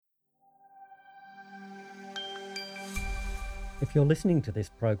If you're listening to this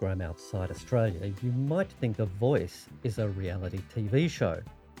program outside Australia, you might think The Voice is a reality TV show.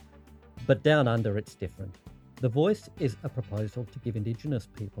 But down under, it's different. The Voice is a proposal to give Indigenous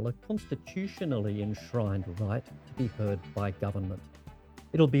people a constitutionally enshrined right to be heard by government.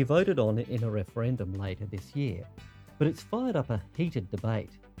 It'll be voted on in a referendum later this year, but it's fired up a heated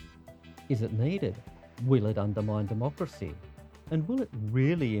debate. Is it needed? Will it undermine democracy? And will it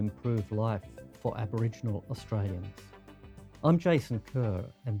really improve life for Aboriginal Australians? I'm Jason Kerr,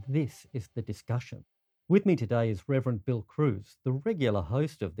 and this is The Discussion. With me today is Reverend Bill Cruz, the regular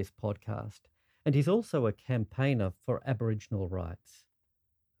host of this podcast, and he's also a campaigner for Aboriginal rights.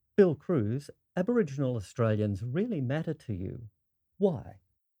 Bill Cruz, Aboriginal Australians really matter to you. Why?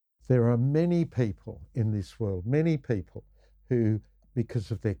 There are many people in this world, many people who,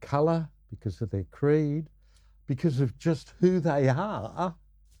 because of their colour, because of their creed, because of just who they are,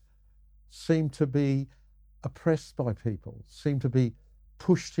 seem to be oppressed by people, seem to be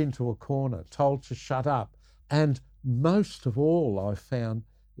pushed into a corner, told to shut up. And most of all, I've found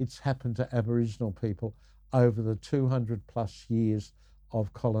it's happened to Aboriginal people over the 200 plus years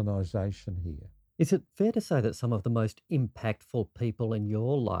of colonisation here. Is it fair to say that some of the most impactful people in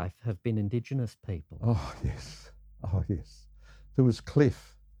your life have been Indigenous people? Oh, yes. Oh, yes. There was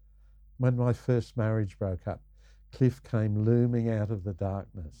Cliff. When my first marriage broke up, Cliff came looming out of the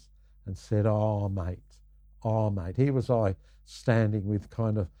darkness and said, oh, mate. Here was I standing with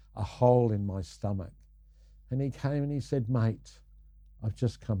kind of a hole in my stomach. And he came and he said, mate, I've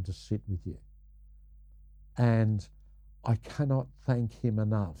just come to sit with you. And I cannot thank him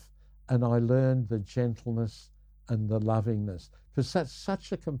enough. And I learned the gentleness and the lovingness, because that's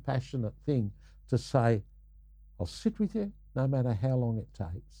such a compassionate thing to say, I'll sit with you no matter how long it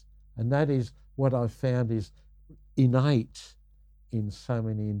takes. And that is what I've found is innate in so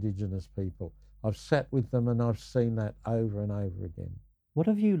many Indigenous people. I've sat with them and I've seen that over and over again. What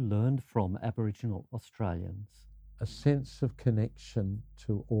have you learned from Aboriginal Australians? A sense of connection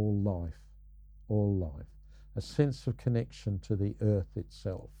to all life, a sense of connection to the earth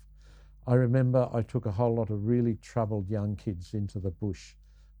itself. I remember I took a whole lot of really troubled young kids into the bush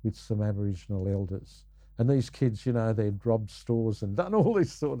with some Aboriginal elders. And these kids, you know, they'd robbed stores and done all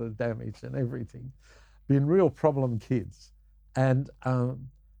this sort of damage and everything. Been real problem kids. And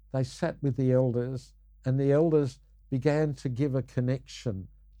they sat with the elders, and the elders began to give a connection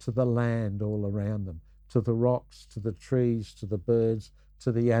to the land all around them, to the rocks, to the trees, to the birds,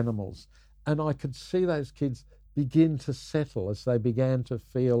 to the animals. And I could see those kids begin to settle as they began to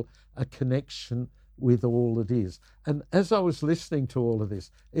feel a connection with all that is. And as I was listening to all of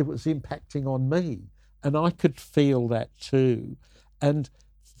this, it was impacting on me, and I could feel that too. And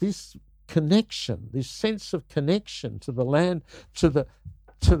this connection, this sense of connection to the land, to the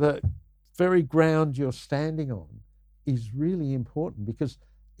very ground you're standing on, is really important, because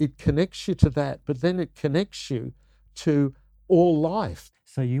it connects you to that, but then it connects you to all life.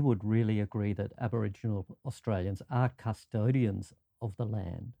 So you would really agree that Aboriginal Australians are custodians of the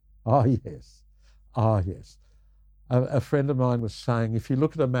land? Oh, yes. A friend of mine was saying, if you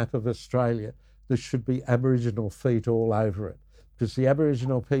look at a map of Australia, there should be Aboriginal feet all over it, because the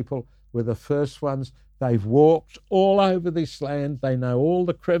Aboriginal people were the first ones. They've walked all over this land. They know all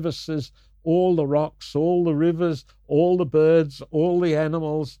the crevices, all the rocks, all the rivers, all the birds, all the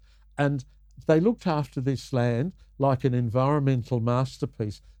animals. And they looked after this land like an environmental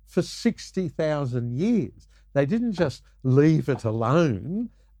masterpiece for 60,000 years. They didn't just leave it alone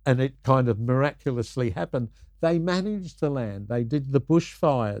and it kind of miraculously happened. They managed the land. They did the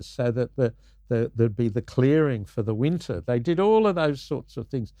bushfires so that there'd be the clearing for the winter. They did all of those sorts of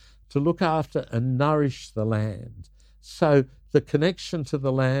things to look after and nourish the land. So the connection to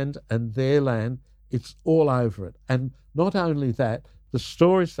the land and their land, it's all over it. And not only that, the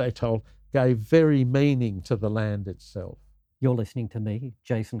stories they told gave very meaning to the land itself. You're listening to me,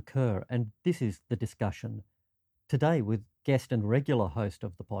 Jason Kerr, and this is The Discussion. Today with guest and regular host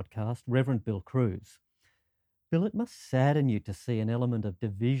of the podcast, Reverend Bill Cruz. Bill, it must sadden you to see an element of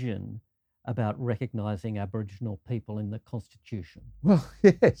division about recognising Aboriginal people in the Constitution. Well,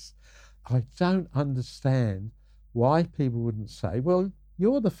 yes. I don't understand why people wouldn't say, well,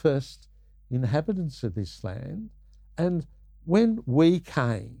 you're the first inhabitants of this land, and when we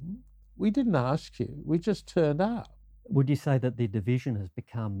came, we didn't ask you, we just turned up. Would you say that the division has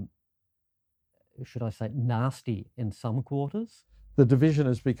become, should I say, nasty in some quarters? The division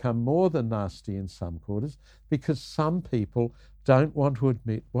has become more than nasty in some quarters, because some people don't want to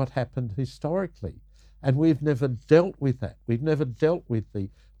admit what happened historically. And we've never dealt with that. We've never dealt with the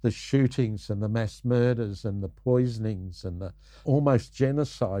shootings and the mass murders and the poisonings and the almost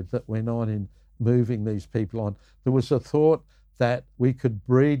genocide that went on in moving these people on. There was a thought that we could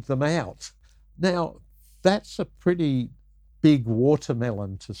breed them out. Now, that's a pretty big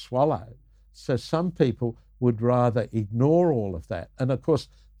watermelon to swallow. So some people would rather ignore all of that. And of course,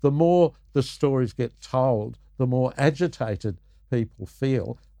 the more the stories get told, the more agitated people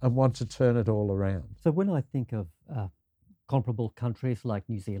feel and want to turn it all around. So when I think of comparable countries like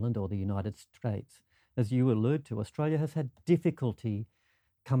New Zealand or the United States, as you allude to, Australia has had difficulty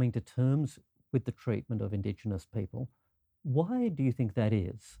coming to terms with the treatment of Indigenous people. Why do you think that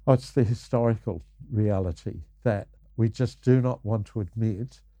is? Oh, it's the historical reality that we just do not want to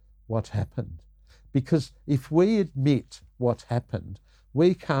admit what happened. Because if we admit what happened,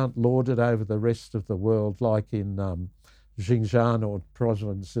 we can't lord it over the rest of the world like in Xinjiang or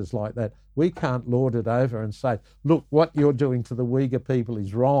provinces like that. We can't lord it over and say, look, what you're doing to the Uyghur people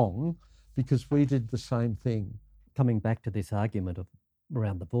is wrong, because we did the same thing. Coming back to this argument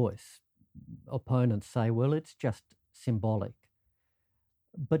around the voice, opponents say, well, it's just symbolic.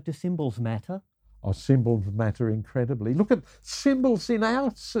 But do symbols matter? Oh, symbols matter incredibly. Look at symbols in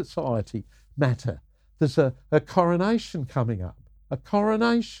our society matter. There's a coronation coming up, a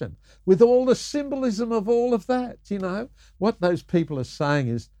coronation with all the symbolism of all of that, you know. What those people are saying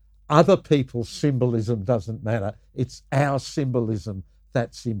is other people's symbolism doesn't matter. It's our symbolism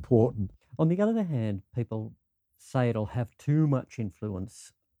that's important. On the other hand, people say it'll have too much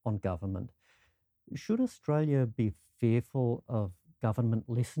influence on government. Should Australia be fearful of government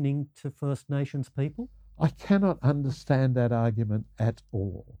listening to First Nations people? I cannot understand that argument at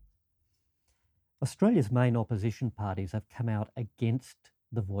all. Australia's main opposition parties have come out against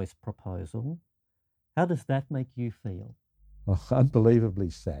the voice proposal. How does that make you feel? Oh,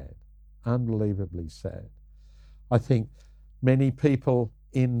 unbelievably sad. Unbelievably sad. I think many people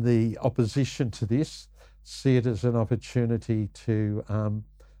in the opposition to this see it as an opportunity to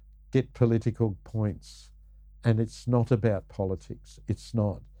get political points. And it's not about politics. It's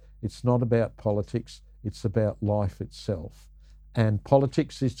not. It's not about politics. It's about life itself. And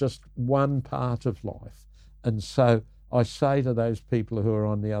politics is just one part of life. And so I say to those people who are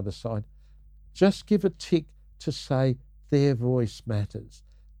on the other side, just give a tick to say their voice matters,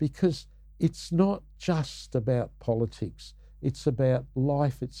 because it's not just about politics. It's about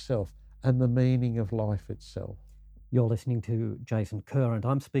life itself and the meaning of life itself. You're listening to Jason Kerr, and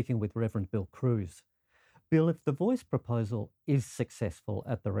I'm speaking with Reverend Bill Cruz. Bill, if the voice proposal is successful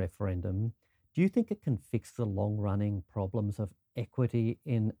at the referendum, do you think it can fix the long-running problems of equity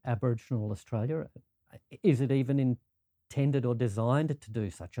in Aboriginal Australia? Is it even intended or designed to do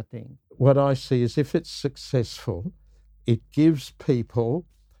such a thing? What I see is if it's successful, it gives people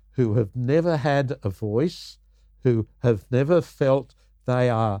who have never had a voice, who have never felt they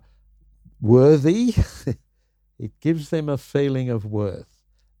are worthy, it gives them a feeling of worth.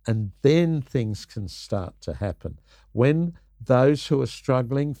 And then things can start to happen. When those who are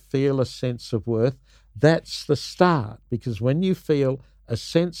struggling feel a sense of worth, that's the start. Because when you feel a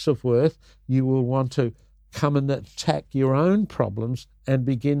sense of worth, you will want to come and attack your own problems and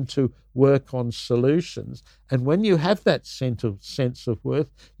begin to work on solutions. And when you have that sense of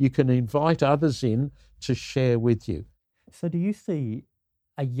worth, you can invite others in to share with you. So do you see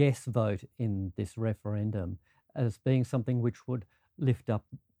a yes vote in this referendum as being something which would lift up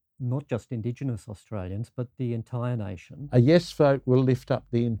not just Indigenous Australians, but the entire nation? A yes vote will lift up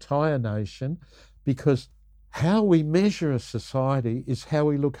the entire nation, because how we measure a society is how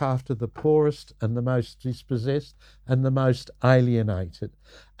we look after the poorest and the most dispossessed and the most alienated.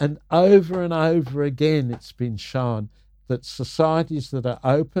 And over again, it's been shown that societies that are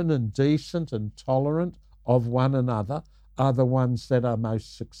open and decent and tolerant of one another are the ones that are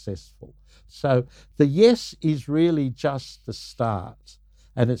most successful. So the yes is really just the start.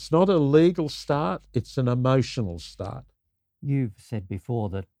 And it's not a legal start, it's an emotional start. You've said before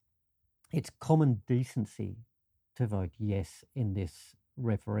that it's common decency to vote yes in this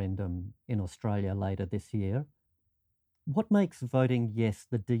referendum in Australia later this year. What makes voting yes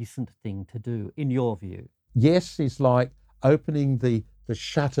the decent thing to do, in your view? Yes is like opening the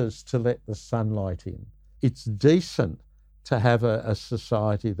shutters to let the sunlight in. It's decent to have a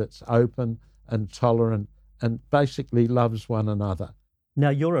society that's open and tolerant and basically loves one another. Now,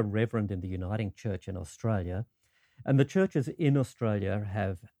 you're a reverend in the Uniting Church in Australia, and the churches in Australia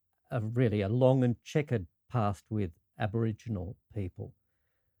have really a long and checkered past with Aboriginal people.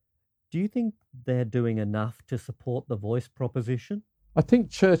 Do you think they're doing enough to support the voice proposition? I think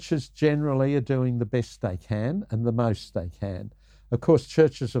churches generally are doing the best they can and the most they can. Of course,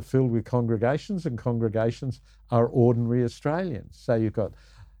 churches are filled with congregations, and congregations are ordinary Australians. So you've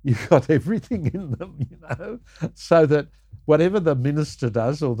got everything in them, you know, so that whatever the minister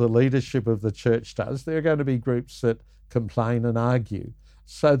does or the leadership of the church does, there are going to be groups that complain and argue,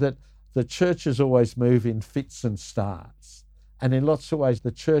 so that the churches always move in fits and starts. And in lots of ways,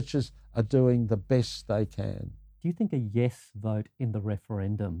 the churches are doing the best they can. Do you think a yes vote in the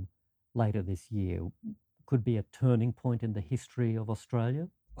referendum later this year could be a turning point in the history of Australia?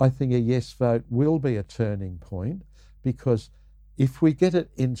 I think a yes vote will be a turning point, because if we get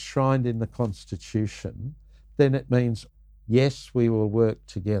it enshrined in the Constitution, then it means, yes, we will work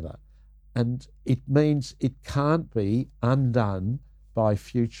together. And it means it can't be undone by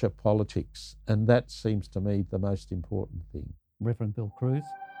future politics. And that seems to me the most important thing. Reverend Bill Cruz,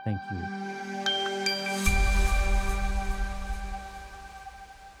 thank you.